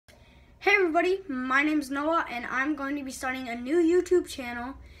Hey everybody, my name's Noah and I'm going to be starting a new YouTube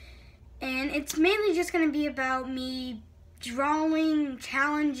channel, and it's mainly just going to be about me drawing,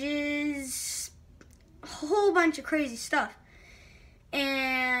 challenges, a whole bunch of crazy stuff.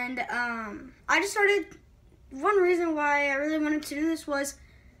 And I just started, one reason why I really wanted to do this was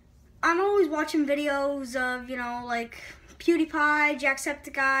I'm always watching videos of, like PewDiePie,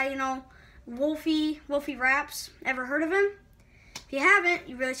 Jacksepticeye, Wolfie Raps. Ever heard of him? If you haven't,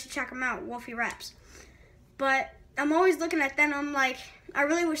 you really should check them out, Wolfie Raps. But I'm always looking at them, I'm like, I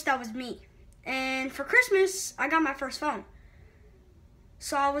really wish that was me. And for Christmas, I got my first phone.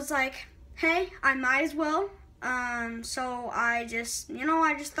 So I was like, hey, I might as well. So I just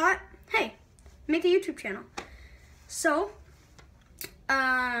thought, hey, make a YouTube channel. So,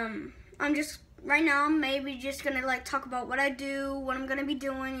 I'm just, right now, I'm maybe just gonna talk about what I do, what I'm gonna be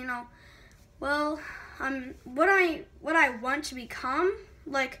doing, well, what I want to become,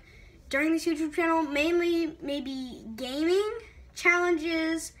 during this YouTube channel, mainly maybe gaming,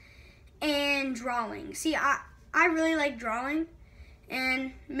 challenges, and drawing. See, I really like drawing,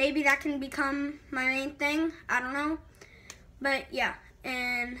 and maybe that can become my main thing, I don't know. But yeah,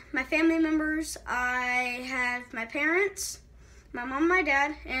 and my family members, I have my parents, my mom and my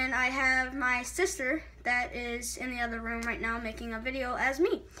dad, and I have my sister that is in the other room right now making a video as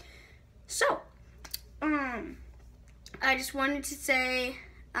me. So, I just wanted to say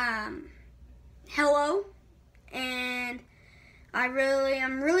hello, and I'm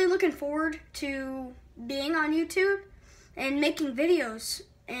really looking forward to being on YouTube and making videos,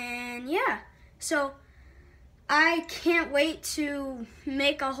 and yeah, so I can't wait to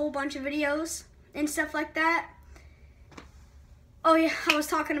make a whole bunch of videos and stuff like that. Oh yeah, I was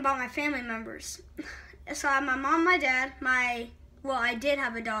talking about my family members. So I have my mom, my dad, I did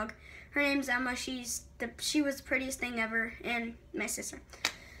have a dog. Her name's Emma. She was the prettiest thing ever, and my sister.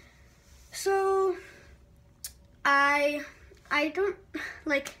 So I don't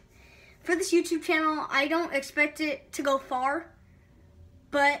for this YouTube channel, I don't expect it to go far,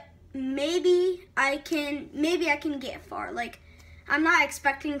 but maybe I can get far. I'm not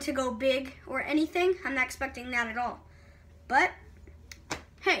expecting to go big or anything. I'm not expecting that at all. But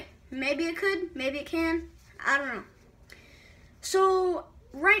hey, maybe it could, maybe it can. I don't know. So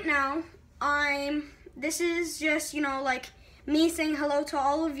right now, this is just, me saying hello to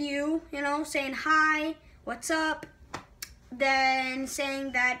all of you, saying hi, what's up, then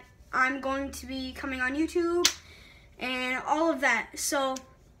saying that I'm going to be coming on YouTube, and all of that. So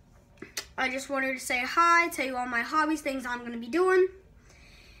I just wanted to say hi, tell you all my hobbies, things I'm going to be doing,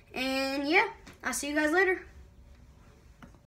 and yeah, I'll see you guys later.